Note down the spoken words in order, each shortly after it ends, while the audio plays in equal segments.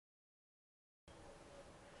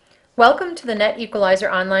Welcome to the NetEqualizer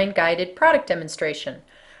online guided product demonstration.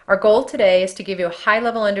 Our goal today is to give you a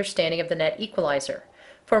high-level understanding of the NetEqualizer.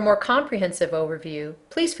 For a more comprehensive overview,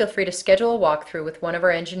 please feel free to schedule a walkthrough with one of our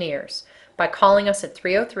engineers by calling us at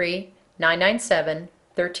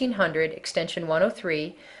 303-997-1300 extension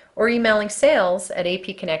 103 or emailing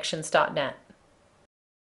sales@apconnections.net.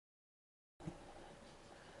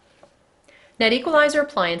 NetEqualizer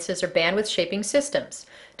appliances are bandwidth shaping systems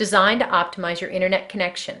designed to optimize your internet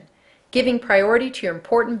connection, giving priority to your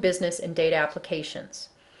important business and data applications.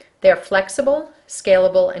 They are flexible,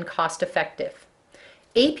 scalable, and cost-effective.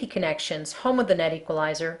 AP Connections, home of the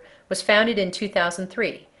NetEqualizer, was founded in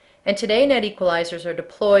 2003, and today NetEqualizers are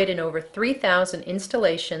deployed in over 3,000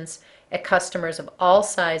 installations at customers of all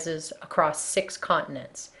sizes across 6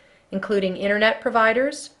 continents, including internet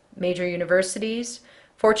providers, major universities,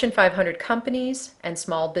 Fortune 500 companies, and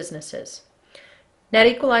small businesses.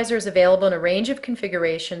 NetEqualizer is available in a range of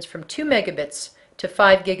configurations from 2 megabits to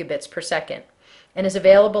 5 gigabits per second and is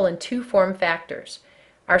available in 2 form factors: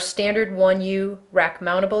 our standard 1U rack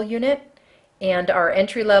mountable unit and our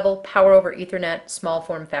entry-level Power over Ethernet small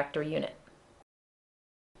form factor unit.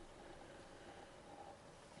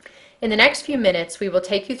 In the next few minutes, we will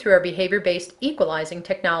take you through our behavior-based equalizing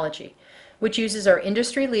technology, which uses our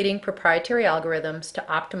industry-leading proprietary algorithms to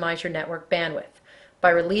optimize your network bandwidth by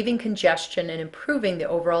relieving congestion and improving the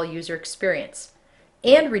overall user experience,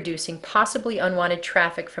 and reducing possibly unwanted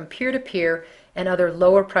traffic from peer-to-peer and other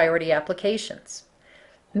lower priority applications.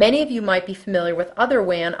 Many of you might be familiar with other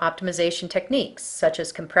WAN optimization techniques, such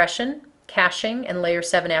as compression, caching, and Layer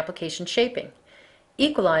 7 application shaping.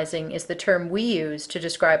 Equalizing is the term we use to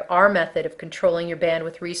describe our method of controlling your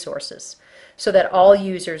bandwidth resources so that all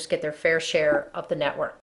users get their fair share of the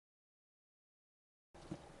network.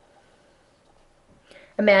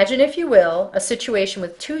 Imagine, if you will, a situation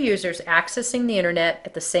with 2 users accessing the internet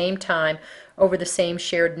at the same time over the same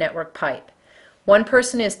shared network pipe. One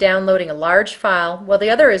person is downloading a large file while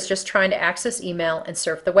the other is just trying to access email and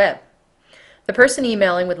surf the web. The person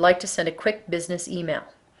emailing would like to send a quick business email.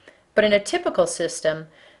 But in a typical system,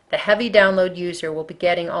 the heavy download user will be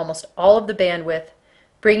getting almost all of the bandwidth,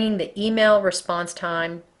 bringing the email response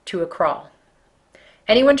time to a crawl.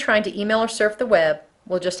 Anyone trying to email or surf the web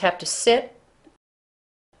will just have to sit.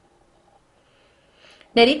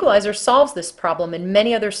 NetEqualizer solves this problem and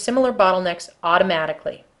many other similar bottlenecks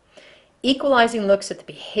automatically. Equalizing looks at the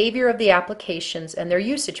behavior of the applications and their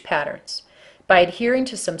usage patterns. By adhering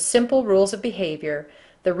to some simple rules of behavior,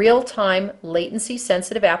 the real-time,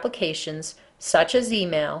 latency-sensitive applications, such as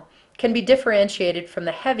email, can be differentiated from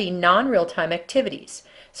the heavy non-real-time activities,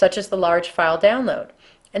 such as the large file download,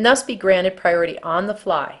 and thus be granted priority on the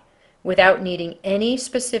fly, without needing any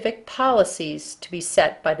specific policies to be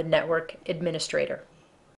set by the network administrator.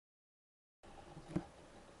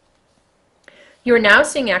 You are now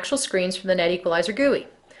seeing actual screens from the NetEqualizer GUI.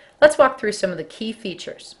 Let's walk through some of the key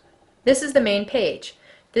features. This is the main page.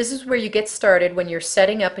 This is where you get started when you're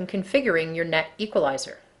setting up and configuring your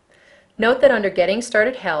NetEqualizer. Note that under Getting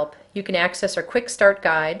Started Help, you can access our Quick Start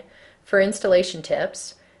Guide for installation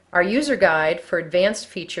tips, our User Guide for advanced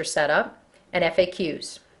feature setup, and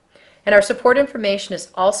FAQs. And our support information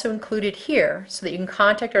is also included here so that you can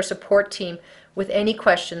contact our support team with any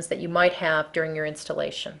questions that you might have during your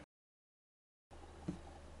installation.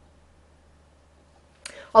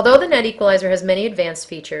 Although the NetEqualizer has many advanced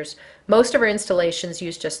features, most of our installations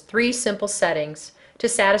use just 3 simple settings to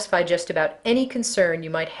satisfy just about any concern you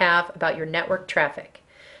might have about your network traffic.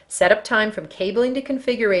 Setup time from cabling to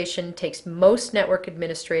configuration takes most network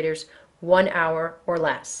administrators 1 hour or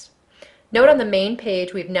less. Note on the main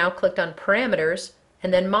page we've now clicked on Parameters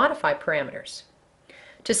and then Modify Parameters.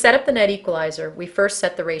 To set up the NetEqualizer, we first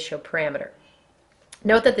set the ratio parameter.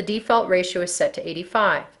 Note that the default ratio is set to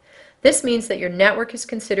 85. This means that your network is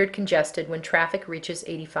considered congested when traffic reaches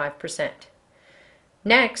 85%.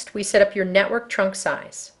 Next, we set up your network trunk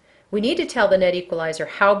size. We need to tell the NetEqualizer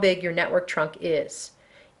how big your network trunk is.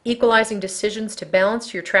 Equalizing decisions to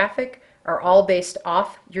balance your traffic are all based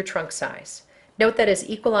off your trunk size. Note that as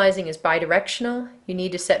equalizing is bidirectional, you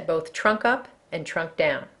need to set both trunk up and trunk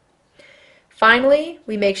down. Finally,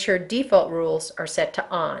 we make sure default rules are set to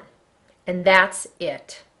on. And that's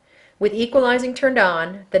it. With equalizing turned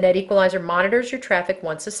on, the NetEqualizer monitors your traffic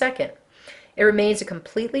once a second. It remains a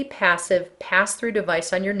completely passive pass-through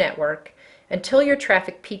device on your network until your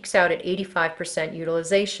traffic peaks out at 85%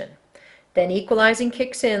 utilization. Then equalizing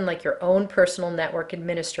kicks in like your own personal network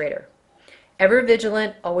administrator. Ever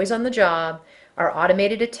vigilant, always on the job, our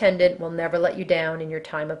automated attendant will never let you down in your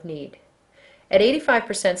time of need. At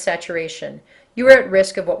 85% saturation, you are at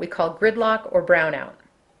risk of what we call gridlock or brownout.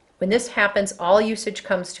 When this happens, all usage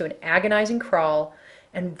comes to an agonizing crawl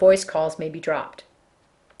and voice calls may be dropped.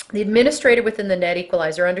 The administrator within the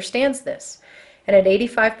NetEqualizer understands this, and at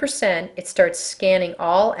 85%, it starts scanning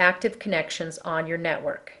all active connections on your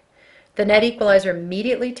network. The NetEqualizer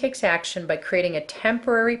immediately takes action by creating a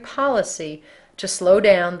temporary policy to slow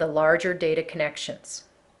down the larger data connections.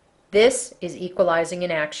 This is equalizing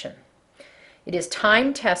in action. It is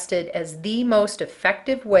time-tested as the most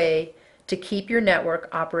effective way to keep your network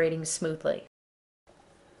operating smoothly.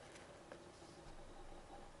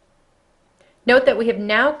 Note that we have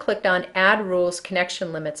now clicked on Add Rules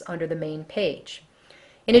Connection Limits under the main page.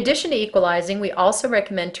 In addition to equalizing, we also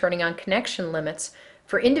recommend turning on connection limits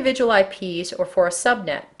for individual IPs or for a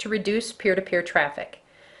subnet to reduce peer-to-peer traffic.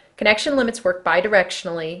 Connection limits work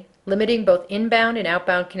bidirectionally, limiting both inbound and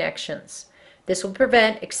outbound connections. This will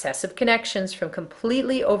prevent excessive connections from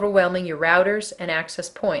completely overwhelming your routers and access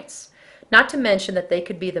points, not to mention that they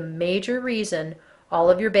could be the major reason all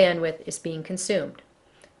of your bandwidth is being consumed.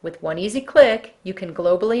 With one easy click, you can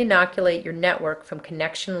globally inoculate your network from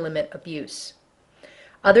connection limit abuse.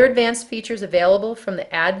 Other advanced features available from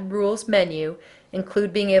the Add Rules menu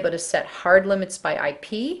include being able to set hard limits by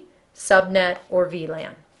IP, subnet, or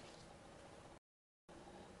VLAN.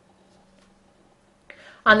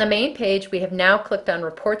 On the main page, we have now clicked on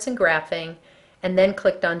Reports and Graphing and then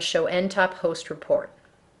clicked on Show NTOP Host Report.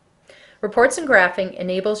 Reports and Graphing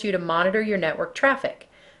enables you to monitor your network traffic.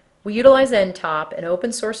 We utilize NTOP, an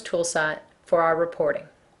open source toolset, for our reporting.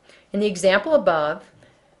 In the example above,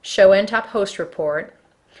 Show NTOP Host Report,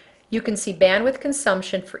 you can see bandwidth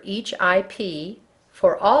consumption for each IP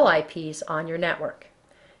for all IPs on your network.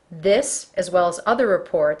 This, as well as other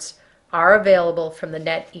reports, are available from the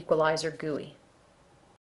NetEqualizer GUI.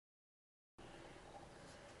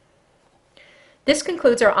 This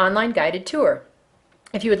concludes our online guided tour.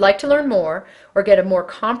 If you would like to learn more or get a more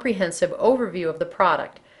comprehensive overview of the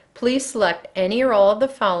product, please select any or all of the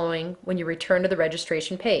following when you return to the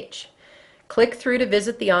registration page. Click through to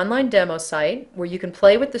visit the online demo site where you can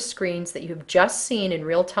play with the screens that you have just seen in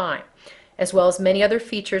real time, as well as many other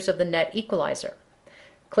features of the NetEqualizer.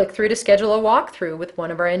 Click through to schedule a walkthrough with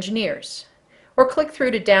one of our engineers. Or click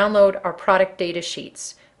through to download our product data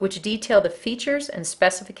sheets, which detail the features and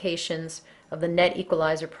specifications of the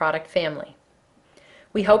NetEqualizer product family.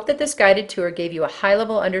 We hope that this guided tour gave you a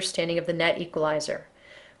high-level understanding of the NetEqualizer,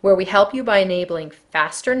 where we help you by enabling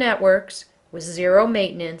faster networks with zero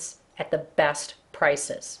maintenance at the best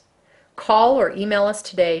prices. Call or email us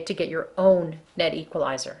today to get your own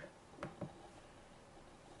NetEqualizer.